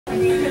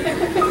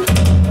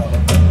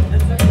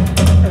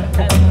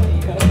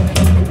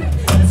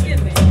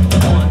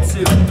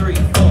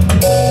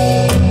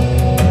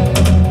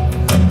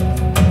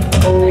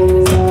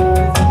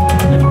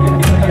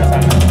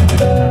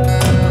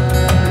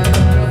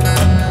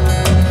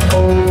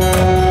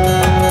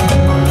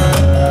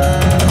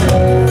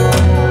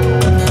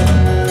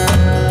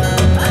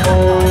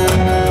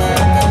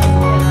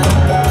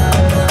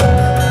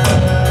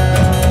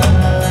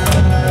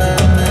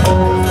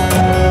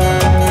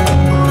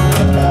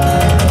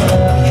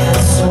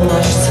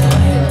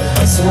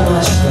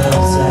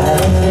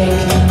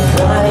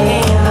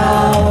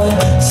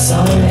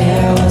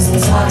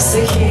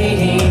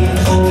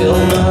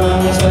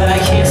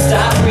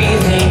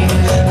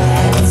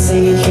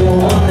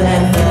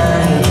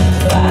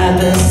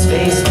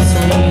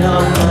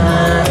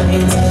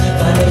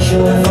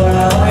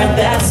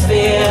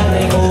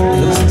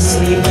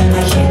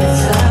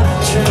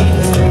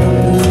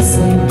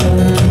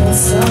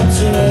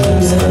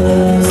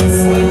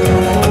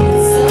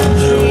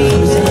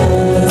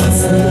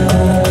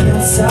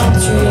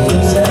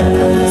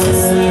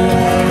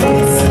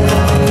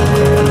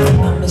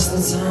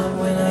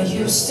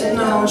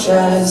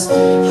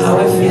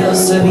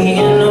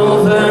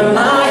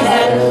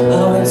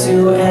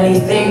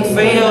anything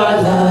for your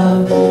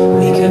love.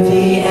 We could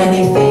be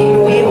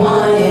anything we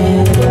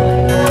wanted.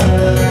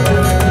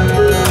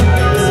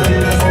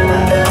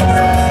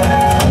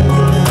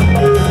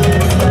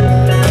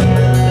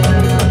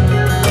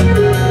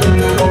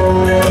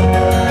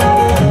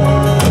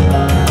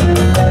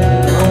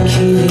 I'm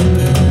keeping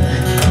you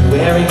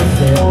wearing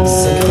thin,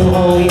 sick of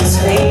always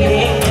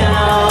fading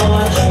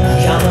out.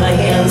 Got my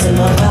hands in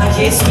my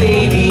pockets,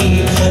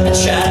 baby. I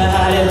try to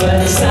hide it, but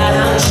inside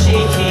I'm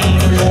shaking.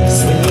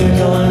 'Cause when you're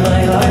gone,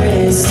 my heart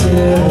is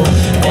too.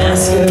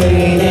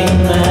 Masquerading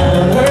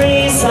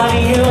memories of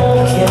you.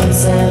 Can't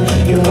pretend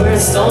your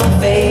words don't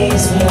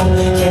faze me.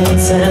 Can't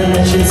pretend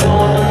that you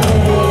don't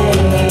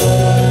amaze me.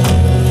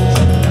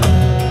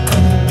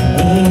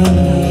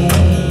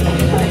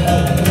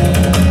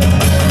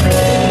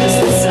 It's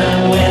the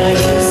time when I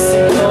used to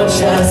know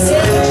just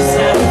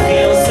how it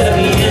feels to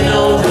be in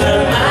over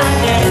my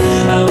head.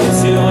 I would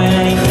do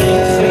anything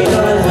for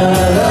your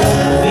love.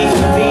 We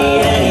could be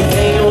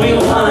anything we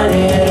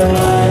wanted.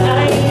 What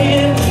I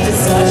did to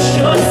touch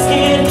your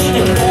skin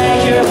and beg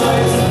your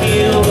heart to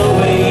feel the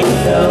way you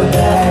felt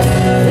back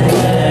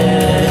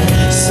then.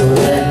 So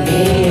let me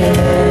in.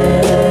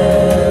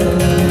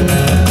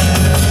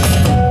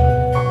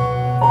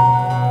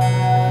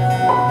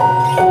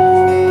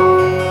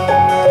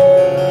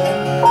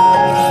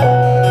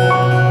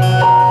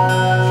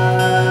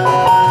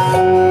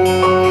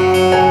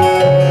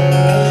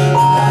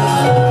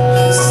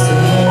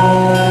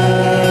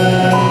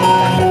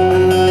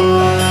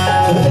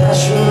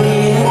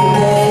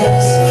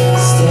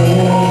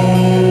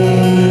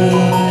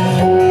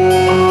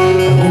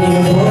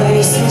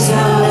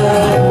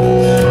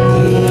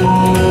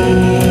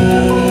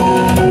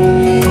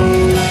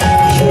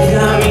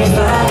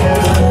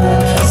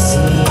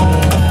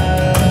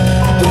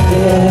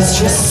 There's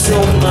just so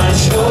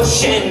much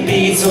ocean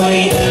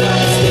between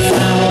us. The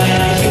time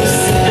when I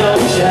used to know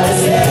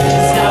just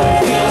how it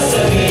feels to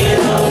be in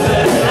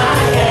over my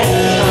head.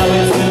 I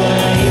would do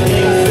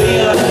anything for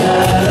your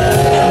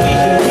love, and we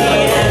could be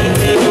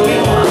anything we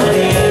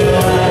wanted.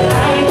 What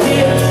I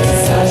did to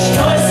touch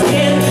your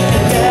skin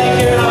and beg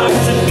your heart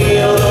to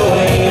feel the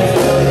way you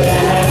felt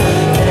back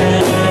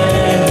then.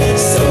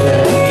 So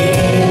let me.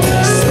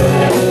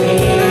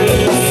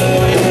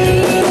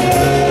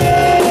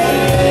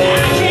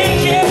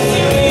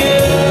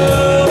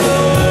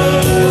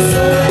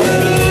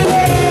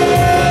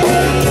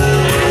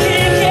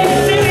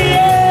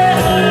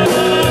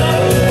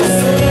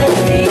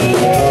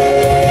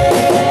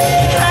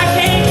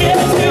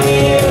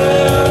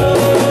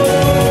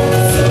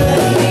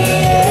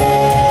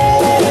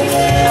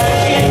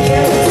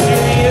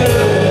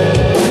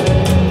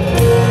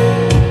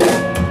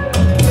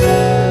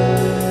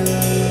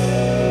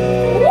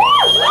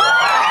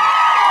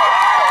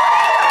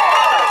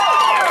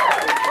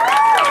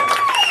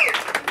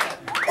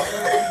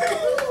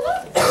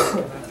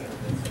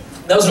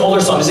 That was an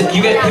older song. Does it,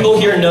 you get people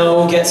here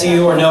get to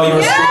you or know you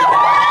were street?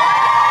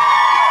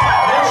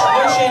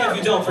 No shame if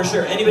you don't, for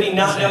sure. Anybody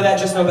not know that?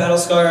 Just know Battle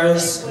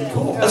Scars?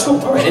 Cool. That's cool.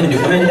 All right, I'm into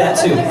that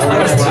too. I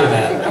like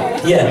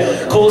that too.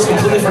 Yeah, Cole was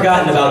completely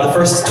forgotten about the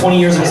first 20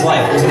 years of his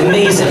life. It was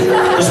amazing.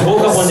 Just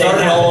woke up one day and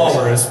started all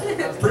over. It's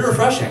pretty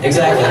refreshing.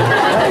 Exactly.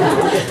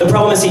 The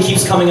problem is he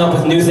keeps coming up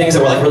with new things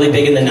that were like really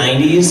big in the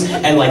 90s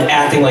and like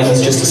acting like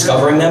he's just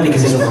discovering them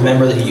because he doesn't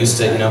remember that he used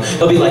to, you know.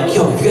 He'll be like,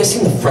 yo, have you guys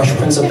seen The Fresh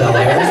Prince of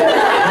Bel-Air?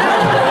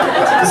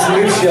 This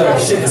new show,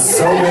 shit is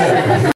so good.